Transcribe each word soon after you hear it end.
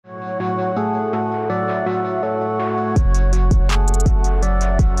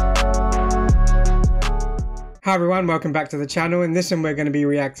Hi everyone, welcome back to the channel. In this one we're going to be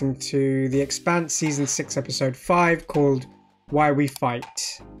reacting to the Expanse Season 6 Episode 5 called Why We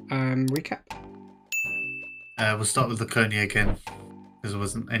Fight. Recap. We'll start with Laconia again, because there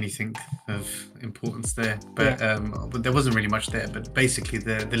wasn't anything of importance there. But but there wasn't really much there. But basically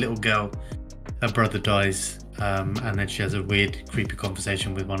the little girl, her brother dies, and then she has a weird, creepy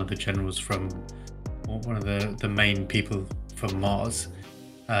conversation with one of the generals from, or one of the main people from Mars,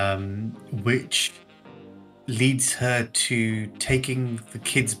 which leads her to taking the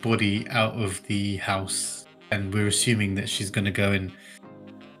kid's body out of the house, and we're assuming that she's going to go and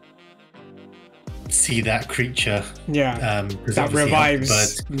see that creature. That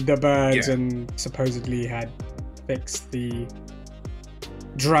revives the birds and supposedly had fixed the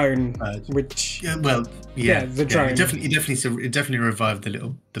drone, which the drone. It definitely revived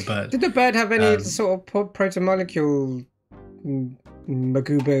the bird. Did the bird have any sort of proto-molecule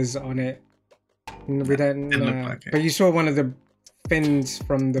magoobas on it? We don't know. Look like it. But you saw one of the fins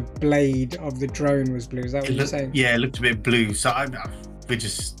from the blade of the drone was blue. Is that what you're saying? Yeah, it looked a bit blue. So we're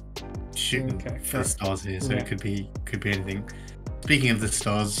just shooting for the stars here. So it could be anything. Speaking of the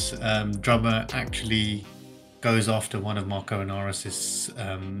stars, Drummer actually goes after one of Marco and Aris's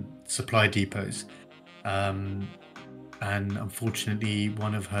supply depots, and unfortunately,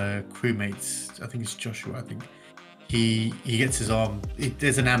 one of her crewmates, I think it's Joshua, he gets his arm.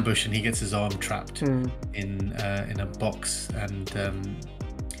 There's an ambush, and he gets his arm trapped in a box. And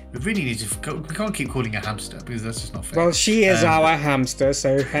we really need to. We can't keep calling her hamster because that's just not fair. Well, she is our hamster,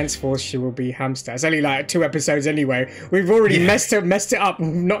 so henceforth she will be hamster. It's only like 2 episodes anyway. We've already messed it up.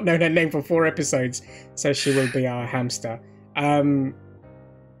 Not known her name for 4 episodes, so she will be our hamster.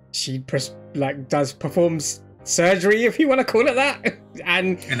 She performs surgery, if you want to call it that,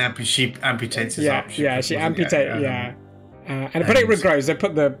 and she amputates his arm. She amputated. And but it regrows. They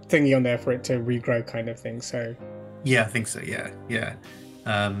put the thingy on there for it to regrow, kind of thing. So yeah, I think so. Yeah.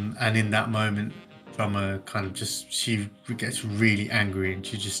 And in that moment, Drummer kind of she gets really angry, and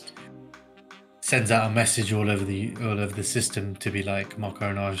she just sends out a message all over the system to be like, Marco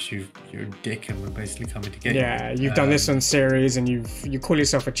and Ash, you're a dick, and we're basically coming to get you. Yeah, you've done this on series, and you call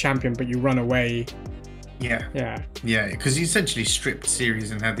yourself a champion, but you run away. Yeah, because you essentially stripped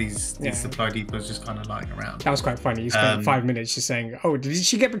Ceres and had these supply depots just kind of lying around. That was quite funny. You spent 5 minutes just saying, "Oh, did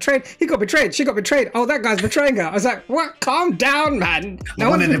she get betrayed? He got betrayed. She got betrayed. Oh, that guy's betraying her." I was like, "What? Calm down, man." I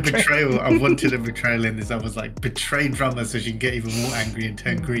wanted a betrayal. I wanted a betrayal in this. I was like, betray Drummer so she can get even more angry and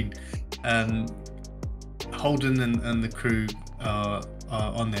turn green. Holden and the crew are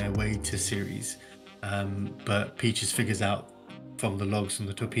on their way to Ceres, but Peaches figures out from the logs from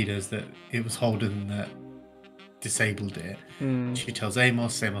the torpedoes that it was Holden that disabled it. She tells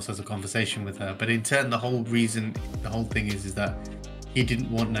Amos has a conversation with her, but in turn the whole thing is that he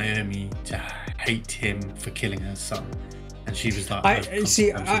didn't want Naomi to hate him for killing her son, and she was like,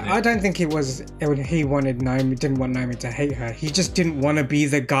 I don't think it was he didn't want Naomi to hate her. He just didn't want to be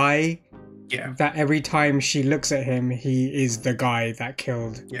the guy that every time she looks at him, he is the guy that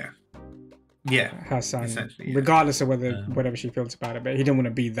killed her son, regardless of whatever she feels about it. But he didn't want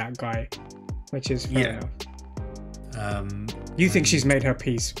to be that guy, which is fair enough. You think she's made her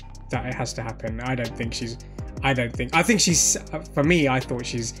peace that it has to happen? I think she's for me, I thought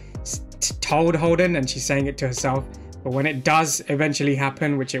she's told Holden and she's saying it to herself, but when it does eventually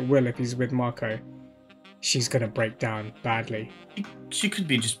happen, which it will if he's with Marco, she's gonna break down badly. She could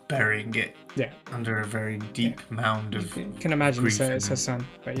be just burying it under a very deep mound of you can imagine it's her son,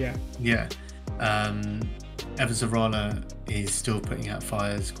 but Evazarala is still putting out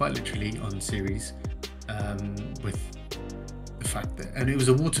fires, quite literally, on Ceres, with the fact that, and it was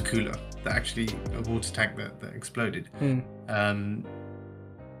a water cooler a water tank that exploded. And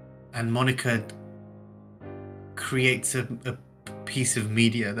Monica creates a piece of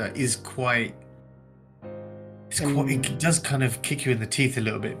media that is quite. It does kind of kick you in the teeth a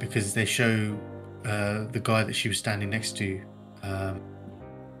little bit, because they show the guy that she was standing next to,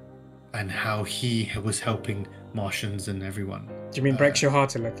 and how he was helping Martians and everyone. Do you mean breaks your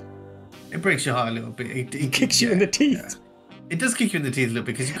heart a little? It breaks your heart a little bit. It kicks you in the teeth. It does kick you in the teeth a little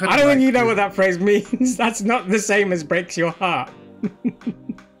bit, because you kind of. I don't think you know what that phrase means. That's not the same as breaks your heart. If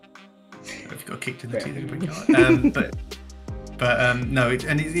you got kicked in the teeth, it breaks your heart. But no, it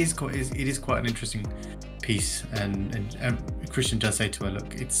is quite an interesting piece, and Christian does say to her,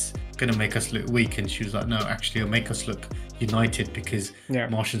 look, it's going to make us look weak, and she was like, no, actually it'll make us look united, because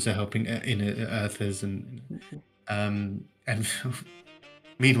Martians are helping Earthers, and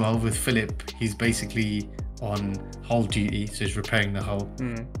meanwhile with Philip, he's basically on hull duty, so he's repairing the hull,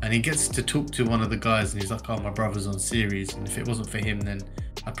 and he gets to talk to one of the guys, and he's like, oh, my brother's on Ceres, and if it wasn't for him, then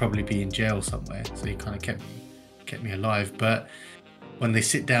I'd probably be in jail somewhere, so he kind of kept me kept me alive. But when they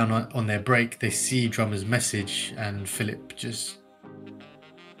sit down on their break, they see Drummer's message, and Philip just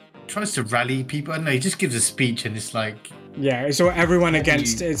tries to rally people. I don't know, he just gives a speech, and it's like, yeah, it's all everyone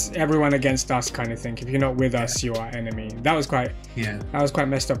against us kind of thing. If you're not with us, you are enemy. That was quite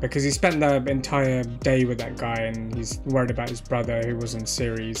messed up, because he spent the entire day with that guy, and he's worried about his brother who was in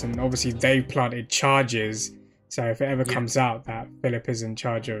series, and obviously they planted charges. So if it ever comes out that Philip is in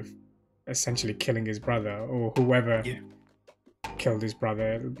charge of essentially killing his brother, or whoever killed his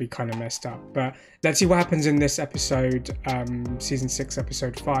brother, it would be kind of messed up. But let's see what happens in this episode, season 6,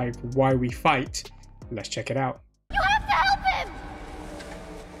 episode 5, Why We Fight. Let's check it out. You have to help him!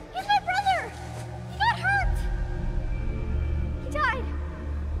 He's my brother! He got hurt! He died!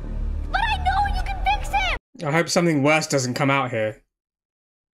 But I know you can fix him! I hope something worse doesn't come out here.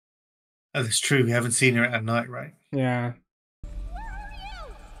 Oh, that's true. We haven't seen her at night, right? Yeah.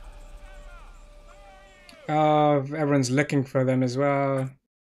 Oh, everyone's looking for them as well.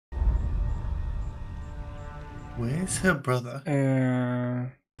 Where's her brother?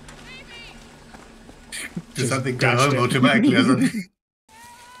 Does something go home automatically or something?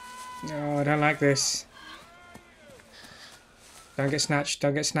 No, I don't like this. Don't get snatched,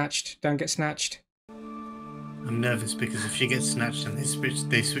 don't get snatched, don't get snatched. I'm nervous because if she gets snatched and they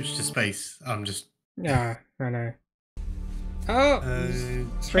switch to space, I'm just... Yeah, I know. Oh!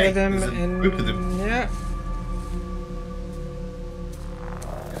 3 of them in... group of them. Yeah.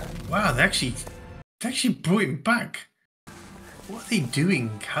 Wow, they actually brought him back. What are they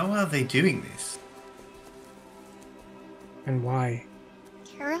doing? How are they doing this? And why?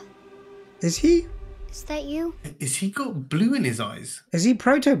 Kara? Is he? Is that you? Is he got blue in his eyes? Is he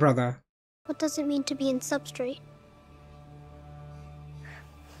Proto Brother? What does it mean to be in substrate?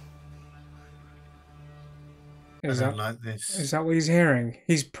 I don't like this. Is that what he's hearing?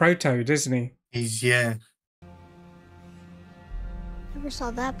 He's Proto, isn't he? He's, yeah. Never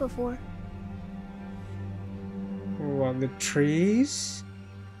saw that before. What, the trees?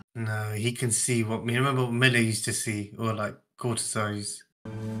 No, he can see what... You remember what Miller used to see? Or like Cortazos.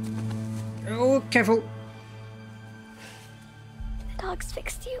 Oh, careful. The dogs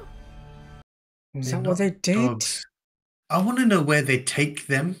fixed you. Is that what they did? Dogs. I want to know where they take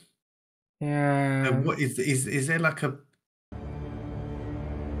them. Yeah. What is there like a...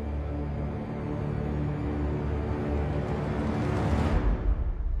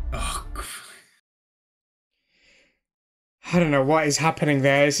 Oh, I don't know what is happening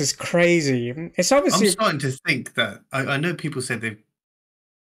there. This is crazy. It's obviously... I'm starting to think that... I know people said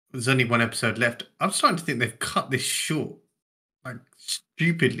there's only 1 episode left. I'm starting to think they've cut this short. Like,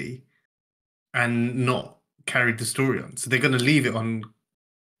 stupidly. And not carried the story on. So they're going to leave it on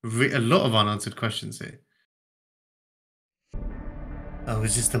a lot of unanswered questions here. Oh,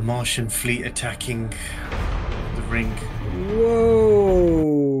 is this the Martian fleet attacking the ring?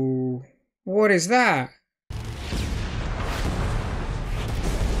 Whoa! What is that?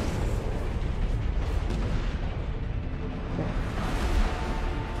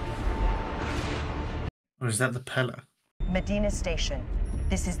 Or is that the Pella? Medina Station.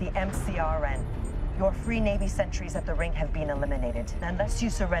 This is the MCRN. Your free Navy sentries at the ring have been eliminated. Unless you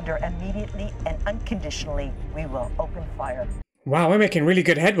surrender immediately and unconditionally, we will open fire. Wow, we're making really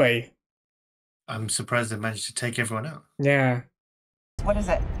good headway. I'm surprised they managed to take everyone out. Yeah. What is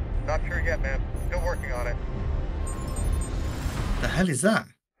it? Not sure yet, man. Still working on it. The hell is that?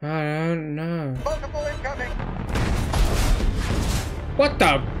 I don't know. Multiple incoming! What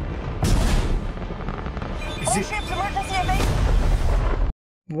the? Is it... Ships, emergency evade!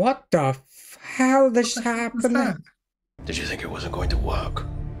 What the hell this happened? Did you think it wasn't going to work?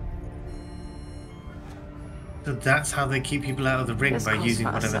 So that's how they keep people out of the ring, by using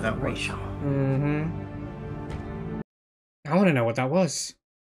whatever that was. Mm-hmm. I want to know what that was.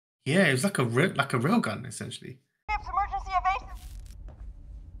 Yeah, it was like a railgun, essentially. Ships, emergency evade!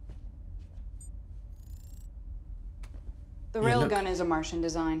 The railgun is a Martian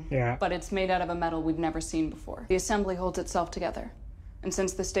design, yeah, but it's made out of a metal we've never seen before. The assembly holds itself together. And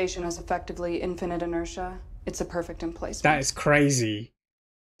since the station has effectively infinite inertia, it's a perfect emplacement. That is crazy.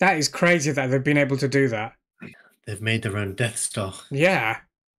 That is crazy that they've been able to do that. They've made their own Death Star. Yeah.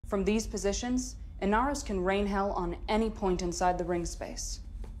 From these positions, Inaros can rain hell on any point inside the ring space.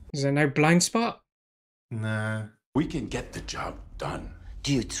 Is there no blind spot? Nah. We can get the job done.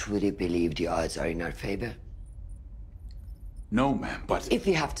 Do you truly believe the odds are in our favor? No, ma'am, but... If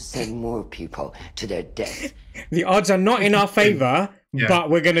we have to send more people to their death... The odds are not in our favor, but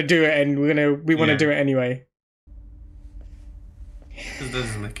we're going to do it, and we want to do it anyway. This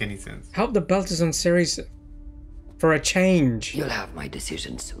doesn't make any sense. Help the Belters on series for a change. You'll have my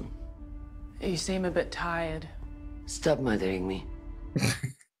decision soon. You seem a bit tired. Stop mothering me.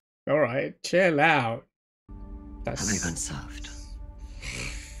 Alright, chill out. Have I gone soft?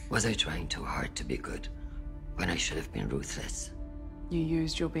 Was I trying too hard to be good when I should have been ruthless? You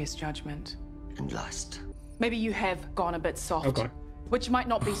used your best judgment. And lost. Maybe you have gone a bit soft. Oh god. Which might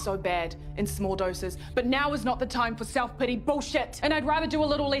not be so bad in small doses, but now is not the time for self-pity bullshit. And I'd rather do a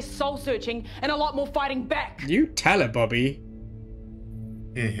little less soul-searching and a lot more fighting back. You tell her, Bobby.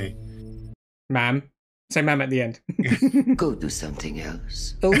 Ma'am. Say ma'am at the end. Go do something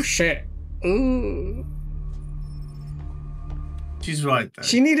else. Oh shit. Ooh. She's right though.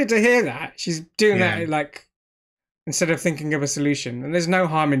 She needed to hear that. She's doing that like instead of thinking of a solution. And there's no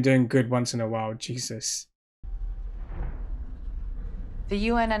harm in doing good once in a while. Jesus. The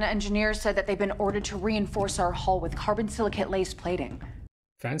UN and engineers said that they've been ordered to reinforce our hull with carbon silicate laced plating.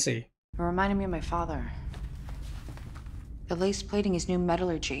 Fancy. It reminded me of my father. The laced plating is new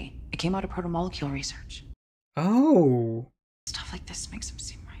metallurgy. It came out of protomolecule research. Oh. Stuff like this makes them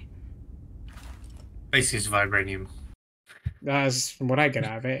seem right. Basically, it's vibranium. That's what I get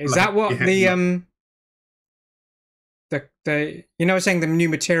out of it. Is that what the you know, saying the new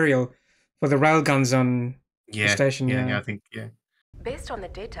material for the railguns on the station? Yeah, I think Based on the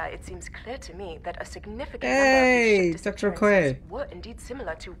data, it seems clear to me that a significant number of these Dr. Okoye were indeed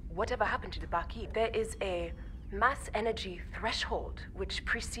similar to whatever happened to the Baki. There is a mass energy threshold which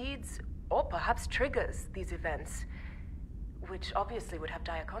precedes or perhaps triggers these events, which obviously would have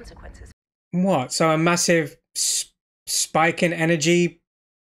dire consequences. What? So a massive spike in energy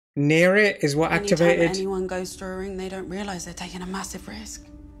near it is what activated? Anytime anyone goes through a ring, they don't realise they're taking a massive risk.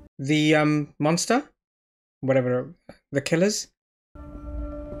 The monster? Whatever, the killers?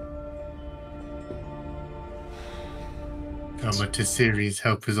 To series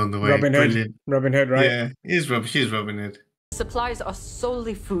help is on the way. Robin Hood. Brilliant. Robin Hood, right? Yeah, she's Robin Hood. Supplies are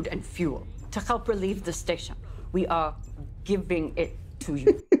solely food and fuel to help relieve the station. We are giving it to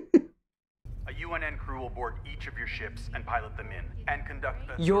you. A UNN crew will board each of your ships and pilot them in and conduct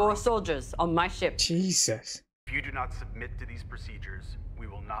the... Your soldiers on my ship. Jesus. If you do not submit to these procedures, we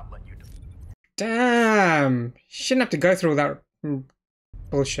will not let you... Damn. Shouldn't have to go through all that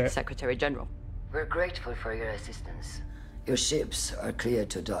bullshit. Secretary General. We're grateful for your assistance. Your ships are clear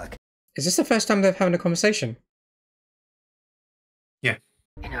to dock. Is this the first time they're having a conversation? Yeah.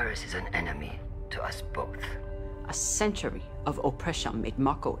 Inaros is an enemy to us both. A century of oppression made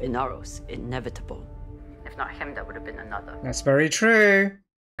Marco Inaros inevitable. If not him, there would have been another. That's very true.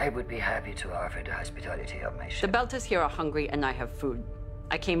 I would be happy to offer the hospitality of my ship. The Belters here are hungry and I have food.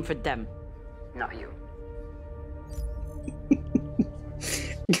 I came for them, not you.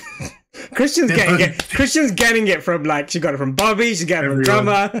 Christian's getting it from, like, she got it from Bobby, she's getting it from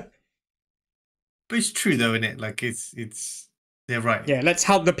Drummer. But it's true though, isn't it? Like it's they're right. Yeah, let's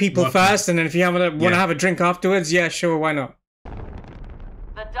help the people first, and then if you want to have a drink afterwards, yeah, sure, why not?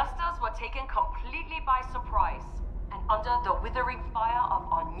 The Dusters were taken completely by surprise and under the withering fire of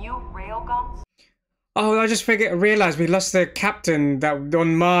our new railguns. Oh, I just realized we lost the captain that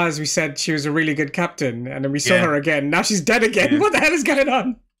on Mars we said she was a really good captain, and then we saw her again. Now she's dead again. What the hell is going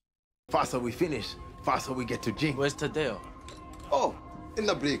on? Faster we finish, faster we get to Jing. Where's Tadeo? Oh, in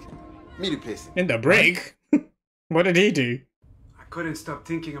the brig. Me replace him. In the brig? What did he do? I couldn't stop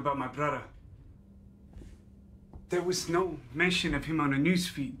thinking about my brother. There was no mention of him on the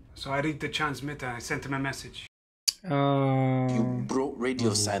newsfeed, so I rigged the transmitter and I sent him a message. You broke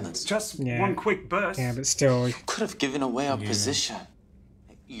radio silence. Just one quick burst. Yeah, but still. You could have given away our position.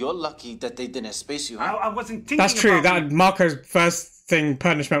 You're lucky that they didn't space you. Huh? I wasn't thinking. That's true. About That Marco's first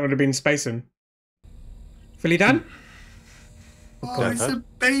punishment would have been space him. Fully done? Oh, it's a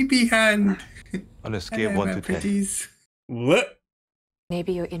baby hand. On a scale of 1 to 10. What?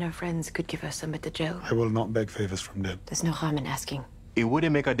 Maybe your inner friends could give us some at the jail. I will not beg favors from them. There's no harm in asking. It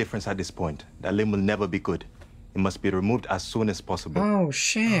wouldn't make a difference at this point. That limb will never be good. It must be removed as soon as possible. Oh,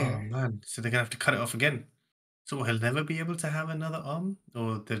 shit. Oh, man. So they're going to have to cut it off again. So he'll never be able to have another arm?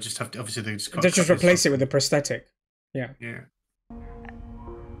 Or they'll just have to, obviously, they'll just replace it with a prosthetic. Yeah. Yeah.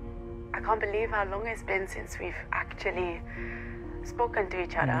 I can't believe how long it's been since we've actually spoken to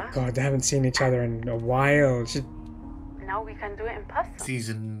each other. Oh, God, they haven't seen each other in a while. Now we can do it in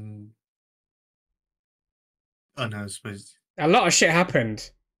person. Oh, no, I suppose. A lot of shit happened.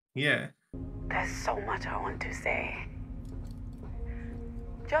 Yeah. There's so much I want to say.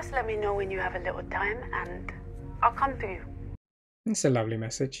 Just let me know when you have a little time and I'll come to you. It's a lovely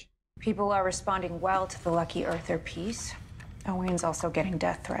message. People are responding well to the Lucky Earther piece. Owen's also getting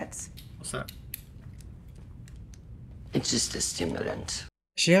death threats. What's that? It's just a stimulant.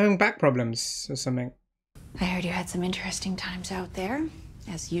 Is she having back problems or something? I heard you had some interesting times out there,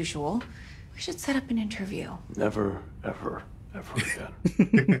 as usual. We should set up an interview. Never, ever, ever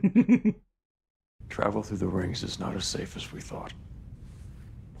again. Travel through the rings is not as safe as we thought.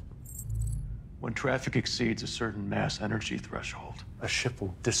 When traffic exceeds a certain mass energy threshold, a ship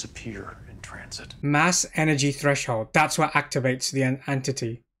will disappear in transit. Mass energy threshold. That's what activates the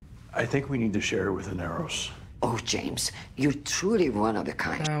entity. I think we need to share it with Aneros. Oh, James, you're truly one of a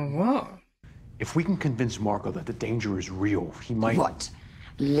kind. What? If we can convince Marco that the danger is real, he might... What?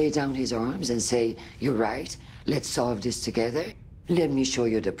 Lay down his arms and say, you're right, let's solve this together? Let me show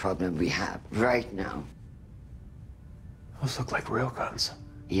you the problem we have right now. Those look like railguns.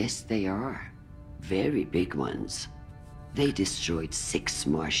 Yes, they are. Very big ones. They destroyed 6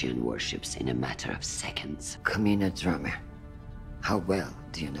 Martian warships in a matter of seconds. Kamina Drummer. How well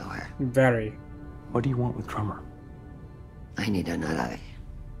do you know her? Very. What do you want with Drummer? I need an ally.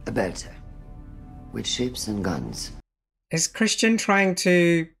 A belter. With ships and guns. Is Christian trying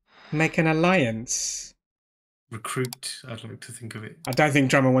to make an alliance? Recruit, I'd like to think of it. I don't think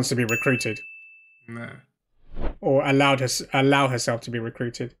Drummer wants to be recruited. No. Or allow herself to be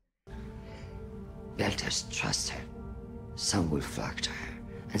recruited. Belters trust her. Some will flock to her,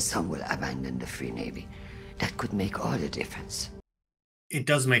 and some will abandon the Free Navy. That could make all the difference. It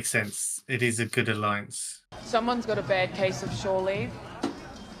does make sense. It is a good alliance. Someone's got a bad case of shore leave.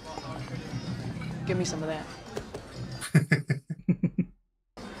 Give me some of that.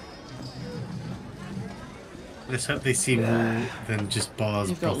 Let's hope they see more than just bars,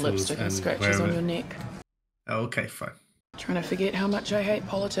 You've got bottles, lipstick and scratches on your neck. Oh, okay, fine. Trying to forget how much I hate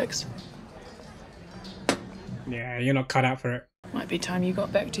politics. Yeah, you're not cut out for it. Might be time you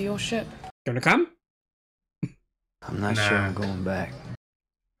got back to your ship. You wanna come? I'm not sure I'm going back.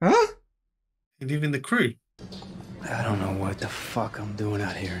 Huh? You're leaving the crew? I don't know what the fuck I'm doing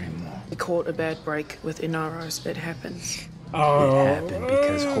out here anymore. We caught a bad break with Inaros. It happens. Oh. It happened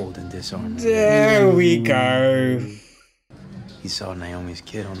because Holden disarmed me. There we go. He saw Naomi's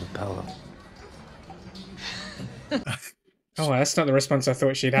kid on the pillow. Oh, that's not the response I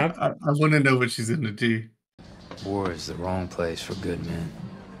thought she'd have. I want to know what she's going to do. War is the wrong place for good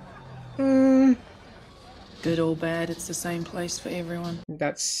men. Good or bad, it's the same place for everyone.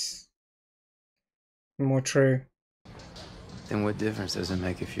 That's more true. Then what difference does it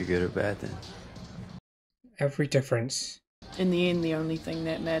make if you're good or bad then? Every difference. In the end, the only thing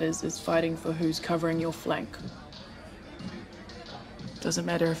that matters is fighting for who's covering your flank. Doesn't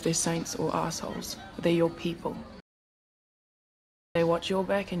matter if they're saints or assholes. They're your people. They watch your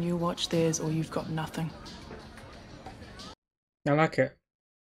back and you watch theirs, or you've got nothing. I like it.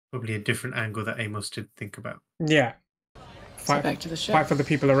 Probably a different angle that Amos did think about. Yeah. Fight, back to the ship. Fight for the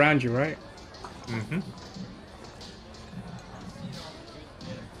people around you, right? Mm-hmm.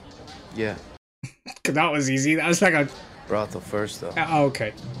 Yeah. That was easy. That was like a... Brothel first, though. Oh,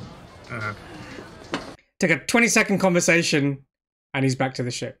 okay. Took a 20-second conversation, and he's back to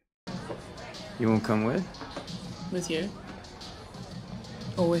the ship. You won't come with? With you?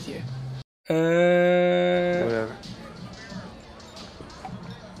 Or with you? Whatever.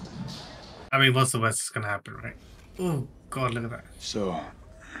 I mean, what's the worst that's going to happen, right? Oh, God, look at that. So,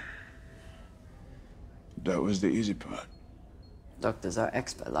 that was the easy part. Doctors are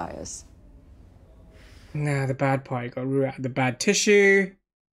expert liars. Nah, the bad part. You got to root out the bad tissue,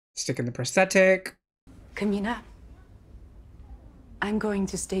 stick in the prosthetic. Kamina, I'm going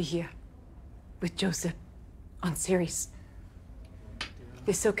to stay here with Joseph on Ceres.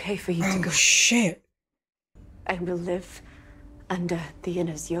 It's okay for you to go. Oh, shit. I will live under the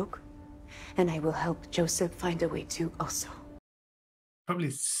inner's yoke, and I will help Joseph find a way to also.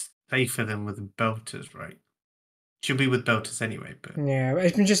 Probably safer than with the Belters, right? She'll be with Belters anyway, but... Yeah,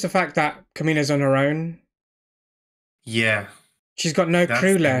 it's been just the fact that Kamina's on her own. Yeah. She's got no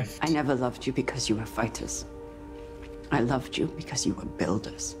crew left. I never loved you because you were fighters. I loved you because you were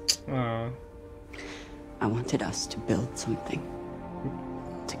builders. Oh. I wanted us to build something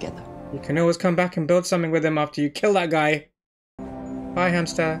together. You can always come back and build something with him after you kill that guy. Bye,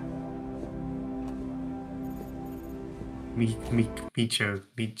 hamster. Michio,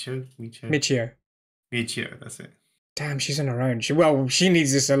 that's it. Damn, she's on her own. She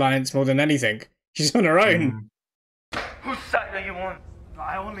needs this alliance more than anything. She's on her own. Whose side are you on?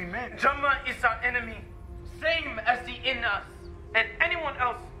 I only meant Jama is our enemy, same as the Innas, and anyone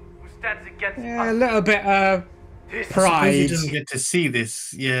else who stands against us. Yeah, a little bit pride. I suppose he doesn't get to see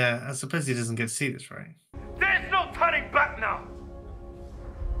this. Yeah, I suppose he doesn't get to see this, right? There's no turning back now.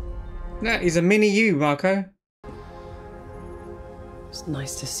 No, he's a mini you, Marco. It's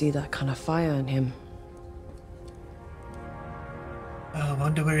nice to see that kind of fire in him. Oh, I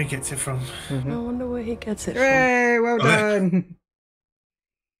wonder where he gets it from. I wonder where he gets it Hey, well from. done.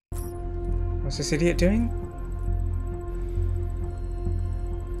 What's this idiot doing?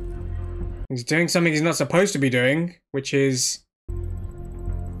 He's doing something he's not supposed to be doing, which is...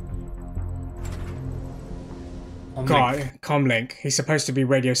 Comlink. He's supposed to be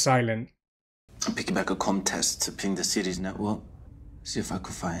radio silent. I'm picking back a comm test to ping the city's network. See if I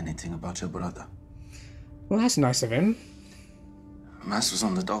could find anything about your brother. Well, that's nice of him. Mass was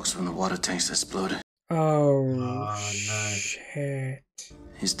on the docks when the water tanks exploded. Oh no. Shit.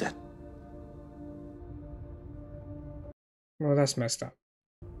 He's dead. Well, that's messed up.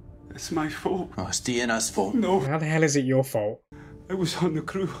 It's my fault. Oh, it's DNR's fault. No. How the hell is it your fault? I was on the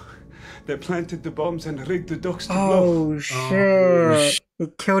crew. They planted the bombs and rigged the docks to blow. Oh shit. He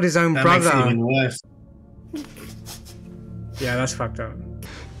killed his own brother. Makes it even worse. Yeah, that's fucked up.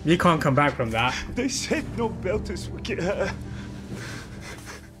 You can't come back from that. They said no belters would get hurt.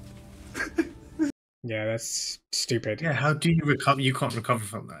 Yeah, that's stupid. Yeah, how do you recover? You can't recover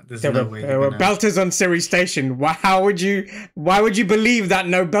from that. There's There no were, way. there were belters on Ceres Station. Why would you believe that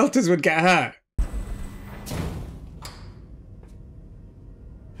no belters would get hurt?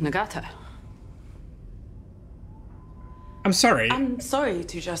 Nagata. I'm sorry. I'm sorry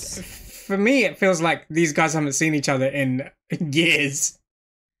to just... For me, it feels like these guys haven't seen each other in years.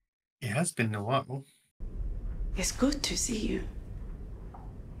 It has been a while. It's good to see you.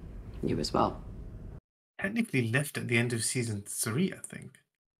 You as well. Technically left at the end of season 3, I think.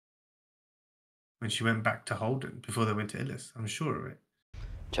 When she went back to Holden before they went to Illis. I'm sure of it.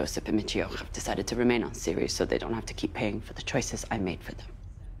 Joseph and Michio have decided to remain on Ceres so they don't have to keep paying for the choices I made for them.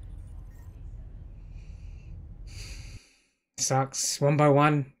 Sucks. One by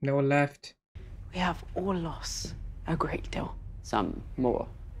one, no one left. We have all lost a great deal. Some more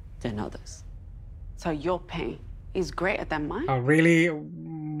than others. So your pain is greater than mine. Oh, really?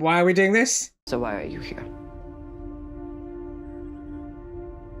 Why are we doing this? So why are you here?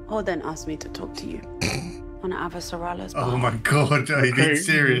 Odin asked me to talk to you on Avasarala's behalf. Oh my god, are you being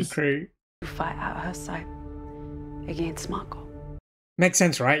serious? To fight at her side against Marco. Makes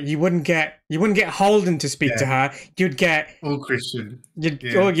sense, right? You wouldn't get Holden to speak to her. You'd get all Christian. You'd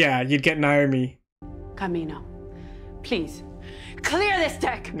get Naomi. Camino, please clear this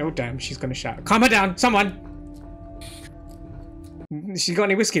deck. Oh damn, she's gonna shout. Calm her down, someone. She got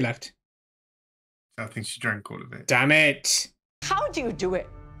any whiskey left? I think she drank all of it. Damn it. How do you do it?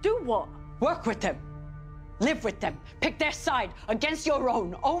 Do what? Work with them. Live with them. Pick their side against your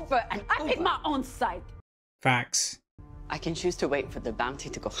own over and over. I pick my own side. Facts. I can choose to wait for the bounty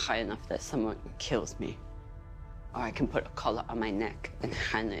to go high enough that someone kills me. Or I can put a collar on my neck and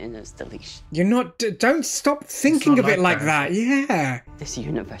hand it in as the leash. You're not... Don't stop thinking of it like that. Yeah. This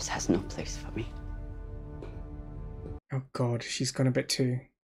universe has no place for me. Oh god, she's gone a bit too...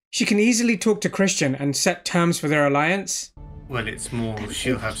 She can easily talk to Christian and set terms for their alliance. Well, it's more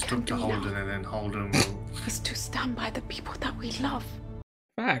she'll have to talk to Holden and then Holden will... Is to stand by the people that we love.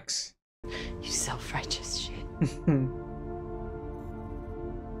 Facts. You self-righteous shit.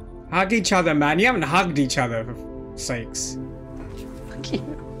 Hug each other, man. You haven't hugged each other, for sakes. Thank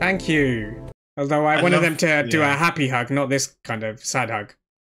you. Thank you. Although I wanted them to do a happy hug, not this kind of sad hug.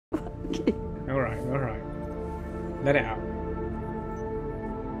 Alright, alright. Let it out.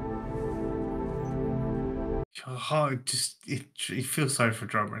 Your heart just... You feel sorry for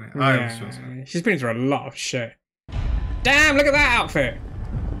Drummer in it. Yeah, I always feel sorry. She's been through a lot of shit. Damn, look at that outfit!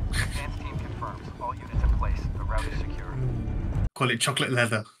 Expanse team confirms. All units in place. The route is secure. Call it chocolate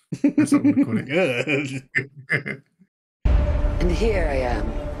leather. That's what we call it. And here I am.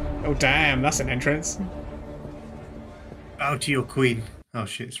 Oh damn, that's an entrance. Bow to your queen. Oh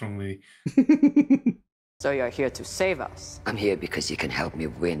shit, it's wrong movie. So you're here to save us? I'm here because you can help me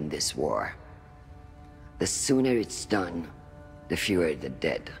win this war. The sooner it's done, the fewer the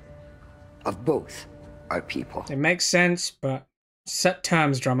dead. Of both our people. It makes sense, but set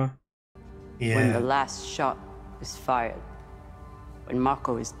terms, drummer. Yeah. When the last shot is fired, when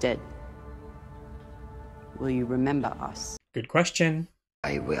Marco is dead, will you remember us? Good question.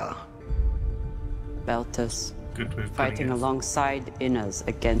 I will. Belters. Good way of fighting alongside Inners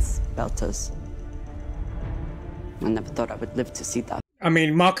against Belters. I never thought I would live to see that. I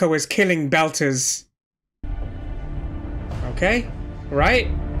mean, Marco was killing Belters. Okay. Right?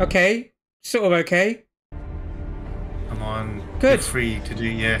 Okay. Sort of okay. Come on. Good. You're free to do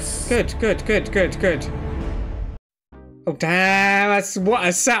yes. Good. Oh damn, that's what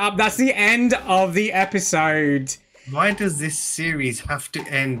a setup. That's the end of the episode. Why does this series have to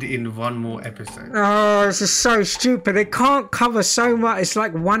end in one more episode? Oh, this is so stupid. They can't cover so much. It's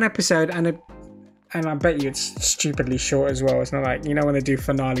like one episode and and I bet you it's stupidly short as well. It's not like, you know, when they do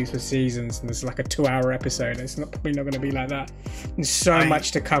finales for seasons and there's like a 2-hour episode. It's probably not going to be like that. There's so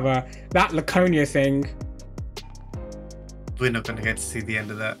much to cover. That Laconia thing. We're not going to get to see the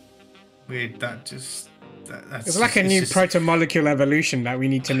end of that. It's like a new proto-molecule evolution that we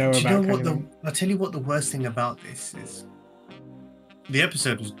need to know about. Do you know what I'll tell you what the worst thing about this is. The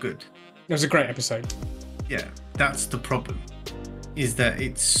episode was good. It was a great episode. Yeah, that's the problem. Is that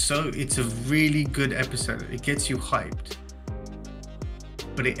it's a really good episode. It gets you hyped,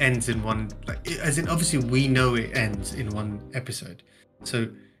 but it ends in one, as in obviously we know it ends in one episode. So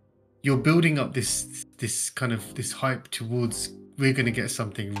you're building up this hype towards we're going to get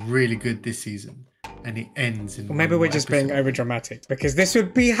something really good this season, and it ends in. Well, maybe we're just being over dramatic, because this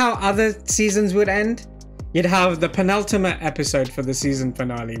would be how other seasons would end. You'd have the penultimate episode for the season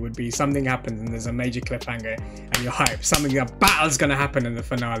finale would be something happens and there's a major cliffhanger and you're hyped. A battle's going to happen in the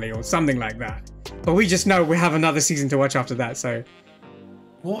finale or something like that. But we just know we have another season to watch after that. So,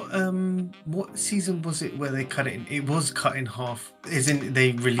 what season was it where they cut it in? It was cut in half. Isn't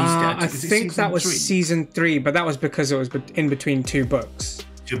they released it? I think that was season 3, but that was because it was in between 2 books.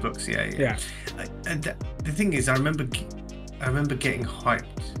 2 books, yeah. And the thing is, I remember getting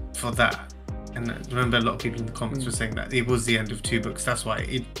hyped for that. And I remember a lot of people in the comments were saying that it was the end of 2 books. That's why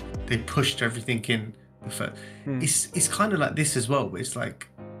they pushed everything in the first. It's kind of like this as well. Where it's like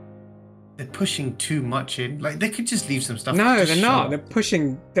they're pushing too much in. Like they could just leave some stuff. No, they're not. They're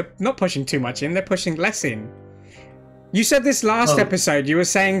not pushing too much in. They're pushing less in. You said this last episode. You were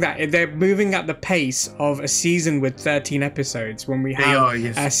saying that they're moving at the pace of a season with 13 episodes when we have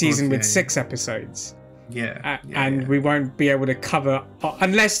a season with 6 episodes. And we won't be able to cover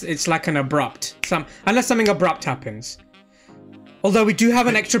unless it's like an unless something abrupt happens. Although we do have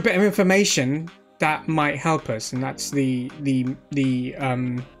an extra bit of information that might help us, and that's I've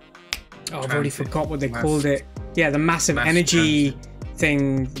already forgot what they called it. Yeah, the massive energy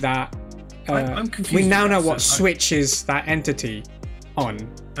thing that I'm confused. We now know what switches that entity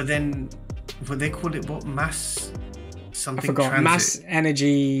on. But then what they called it, what mass something? I forgot. Transit. Mass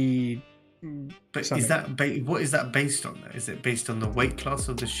energy. But something. Is that what is that based on? Though? Is it based on the weight class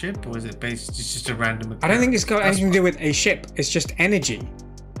of the ship, or is it based just a random? I don't think it's got anything to do with a ship. It's just energy.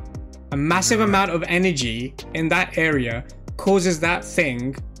 A massive amount of energy in that area causes that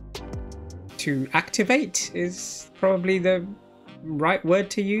thing to activate. Is probably the right word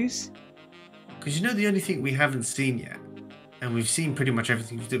to use. Because you know the only thing we haven't seen yet, and we've seen pretty much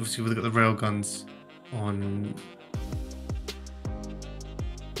everything. Obviously, we've got the railguns on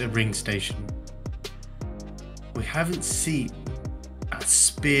the ring station. We haven't seen a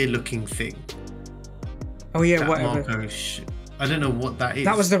spear-looking thing. Oh yeah, whatever. I don't know what that is.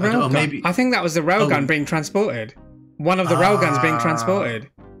 That was the railgun. I think that was the railgun being transported. One of the railguns being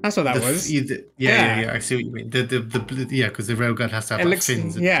transported. That's what that was. Yeah. I see what you mean. Because the railgun has to have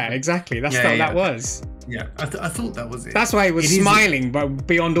fins. Yeah, exactly. That's what that was. Yeah, I thought that was it. That's why he was smiling, but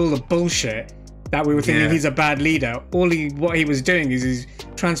beyond all the bullshit that we were thinking he's a bad leader. What he was doing is he's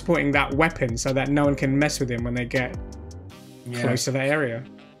transporting that weapon so that no one can mess with him when they get close to that area.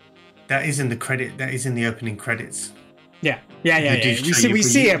 That is in the credit. That is in the opening credits. Yeah. We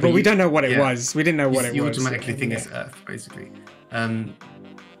see it, but we don't know what it was. We didn't know what it was. You automatically think it's Earth, basically.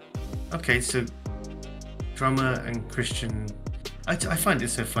 Okay, so Drummer and Christian. I find it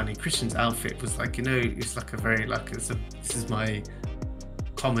so funny. Christian's outfit was like, it's like a very this is my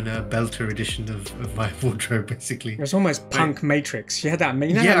commoner belter edition of my wardrobe, basically. It was almost punk Matrix. She had that,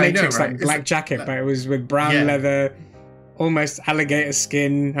 that Matrix like black jacket, but it was with brown leather, almost alligator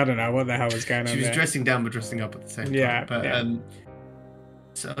skin. I don't know what the hell was going on. She was there. dressing down but dressing up at the same time. Yeah, but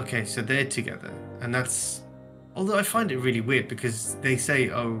so they're together, and that's. Although I find it really weird because they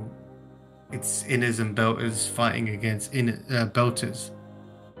say, it's inners and belters fighting against belters,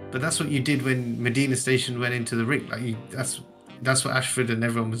 but that's what you did when Medina Station went into the ring. That's what Ashford and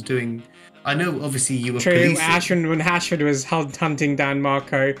everyone was doing. I know, obviously, you were policing. When Ashford was hunting down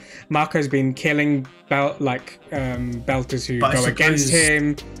Marco, Marco's been killing belters who go against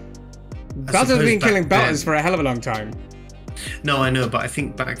him. Belters have been killing belters for a hell of a long time. No, I know, but I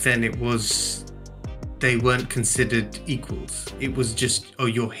think back then they weren't considered equals. It was just,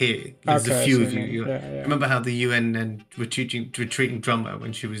 you're here. There's a few of you. Remember how the UN and retreating Drummer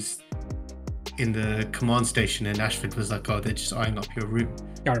when she was in the command station and Ashford was like, they're just eyeing up your room.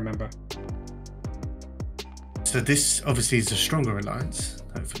 I remember. So this obviously is a stronger alliance,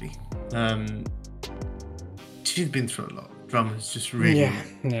 hopefully. She's been through a lot. Drummer's just really...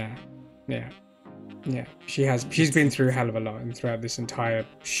 Yeah. She's been through a hell of a lot and throughout this entire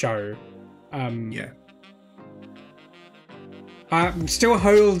show. I'm still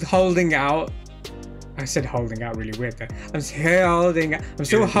holding out I said holding out really weird there. I'm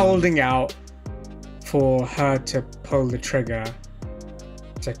still holding out for her to pull the trigger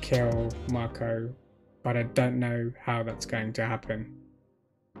to kill Marco, but I don't know how that's going to happen.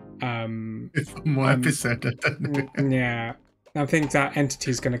 It's one more episode. I don't know. Yeah, I think that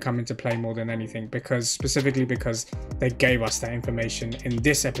entity is going to come into play more than anything, specifically because they gave us that information in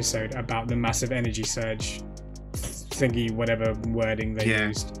this episode about the massive energy surge thingy, whatever wording they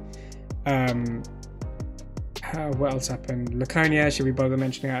used. What else happened? Laconia, should we bother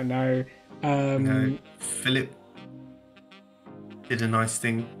mentioning that? No. No. Philip did a nice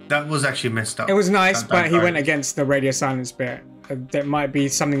thing. That was actually messed up. It was nice, but he went against the radio silence bit. That might be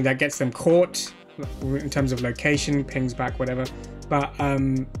something that gets them caught in terms of location, pings back, whatever. But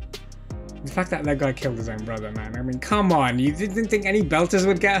the fact that guy killed his own brother, man. I mean, come on. You didn't think any belters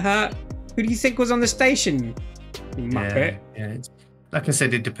would get hurt? Who do you think was on the station? You muppet. Yeah. Like I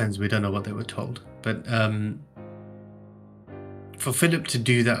said, it depends. We don't know what they were told. But for Philip to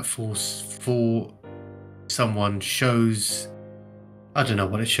do that for someone shows... I don't know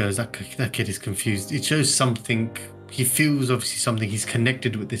what it shows. That kid is confused. It shows something. He feels obviously something. He's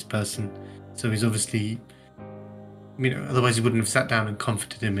connected with this person. So he's obviously... otherwise he wouldn't have sat down and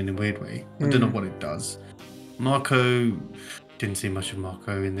comforted him in a weird way. I don't know what it does. Marco... Didn't see much of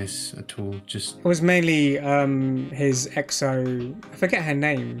Marco in this at all. Just it was mainly his exo. I forget her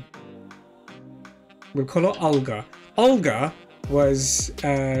name. We'll call her Olga. Olga was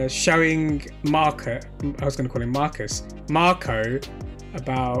showing Marco. I was going to call him Marcus. Marco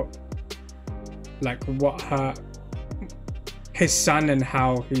about like what his son and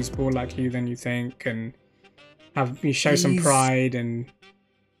how he's more like you than you think, and have you show some pride and.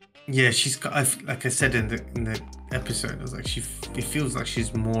 Yeah, she's got. Like I said in the episode, I was like, it feels like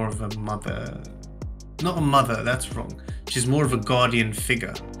she's more of a mother. Not a mother. That's wrong. She's more of a guardian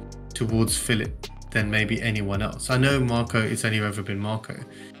figure towards Philip than maybe anyone else. I know Marco. It's only ever been Marco,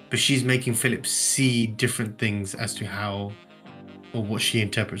 but she's making Philip see different things as to how or what she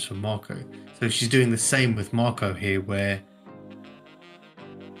interprets from Marco. So she's doing the same with Marco here, where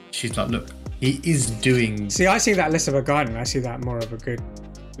she's like, look, he is doing. See, I see that less of a guardian. I see that more of a good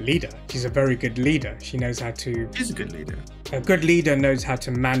leader. She's a very good leader. She knows how to. She's a good leader. A good leader knows how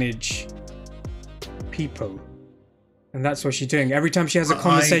to manage people, and that's what she's doing. Every time she has a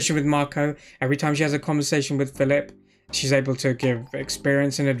conversation with Marco, every time she has a conversation with Philip, she's able to give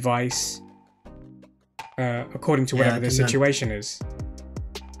experience and advice according to whatever the situation is.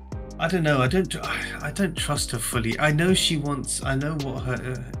 I don't know. I don't trust her fully. I know she wants. I know what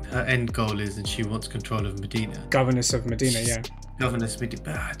her end goal is, and she wants control of Medina. Governess of Medina, yeah. Governess Medina.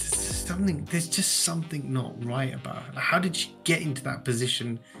 But there's just something not right about her. Like, how did she get into that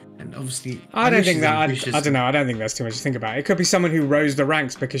position? And obviously, I don't think that. I don't know. I don't think that's too much to think about. It could be someone who rose the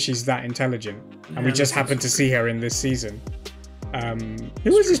ranks because she's that intelligent, and we just happened to see her in this season.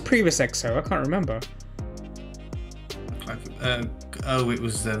 Who was his previous EXO? I can't remember. It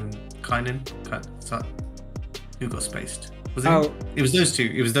was Kynan. Who got spaced? Was it? It was those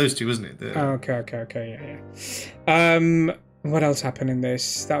two. It was those two, wasn't it? Okay, yeah. What else happened in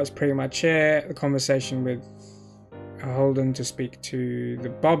this? That was pretty much it. The conversation with Holden to speak to the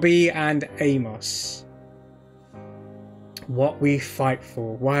Bobby and Amos. What we fight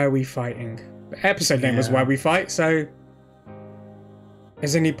for. Why are we fighting? The episode name was Why We Fight, so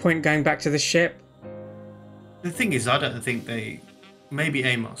is there any point going back to the ship? The thing is, I don't think they... Maybe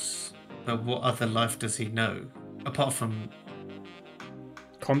Amos, but what other life does he know? Apart from...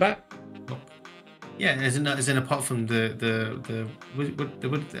 Combat? Yeah, as in apart from what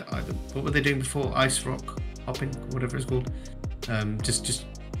were they doing before? Ice rock hopping, whatever it's called. Just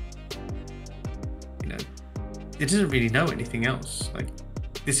it doesn't really know anything else. Like,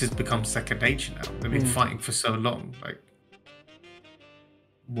 this has become second nature now. They've been fighting for so long. Like,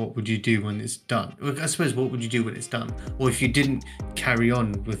 what would you do when it's done? I suppose, what would you do when it's done? Or if you didn't carry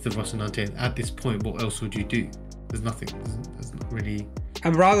on with the Rocinante at this point, what else would you do? There's nothing. There's not really.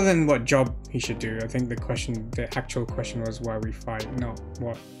 And rather than what job he should do, I think the actual question was why we fight, not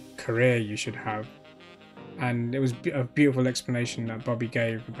what career you should have. And it was a beautiful explanation that Bobby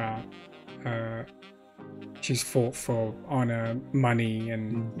gave about she's fought for honor, money,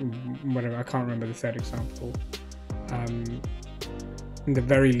 and whatever. I can't remember the third example. In the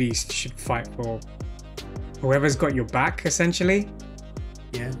very least, you should fight for whoever's got your back, essentially.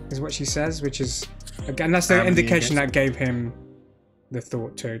 Yeah. Is what she says, which is, again, that's the indication that gave him the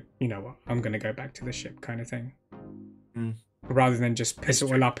thought to, you know what, I'm going to go back to the ship kind of thing. Rather than just piss it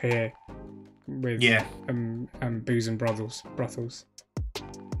all up here with booze and brothels.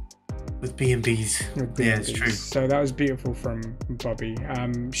 With B&Bs. Yeah, it's true. So that was beautiful from Bobby.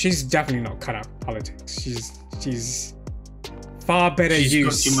 She's definitely not cut out for politics. She's far better She's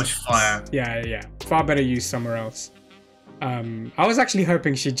use. Got too much fire. Yeah. Far better use somewhere else. I was actually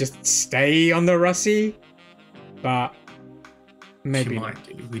hoping she'd just stay on the Russie, but maybe she might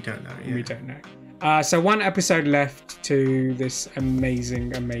do. We don't know. Yeah. We don't know. So 1 episode left to this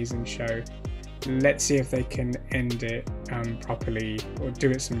amazing show. Let's see if they can end it properly or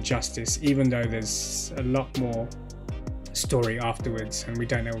do it some justice, even though there's a lot more story afterwards and we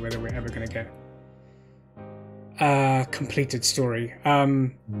don't know whether we're ever going to get a completed story.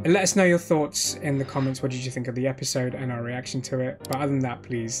 Let us know your thoughts in the comments. What did you think of the episode and our reaction to it? But other than that,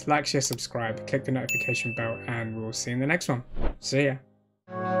 please like, share, subscribe, click the notification bell, and we'll see you in the next one. See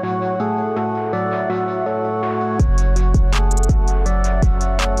ya.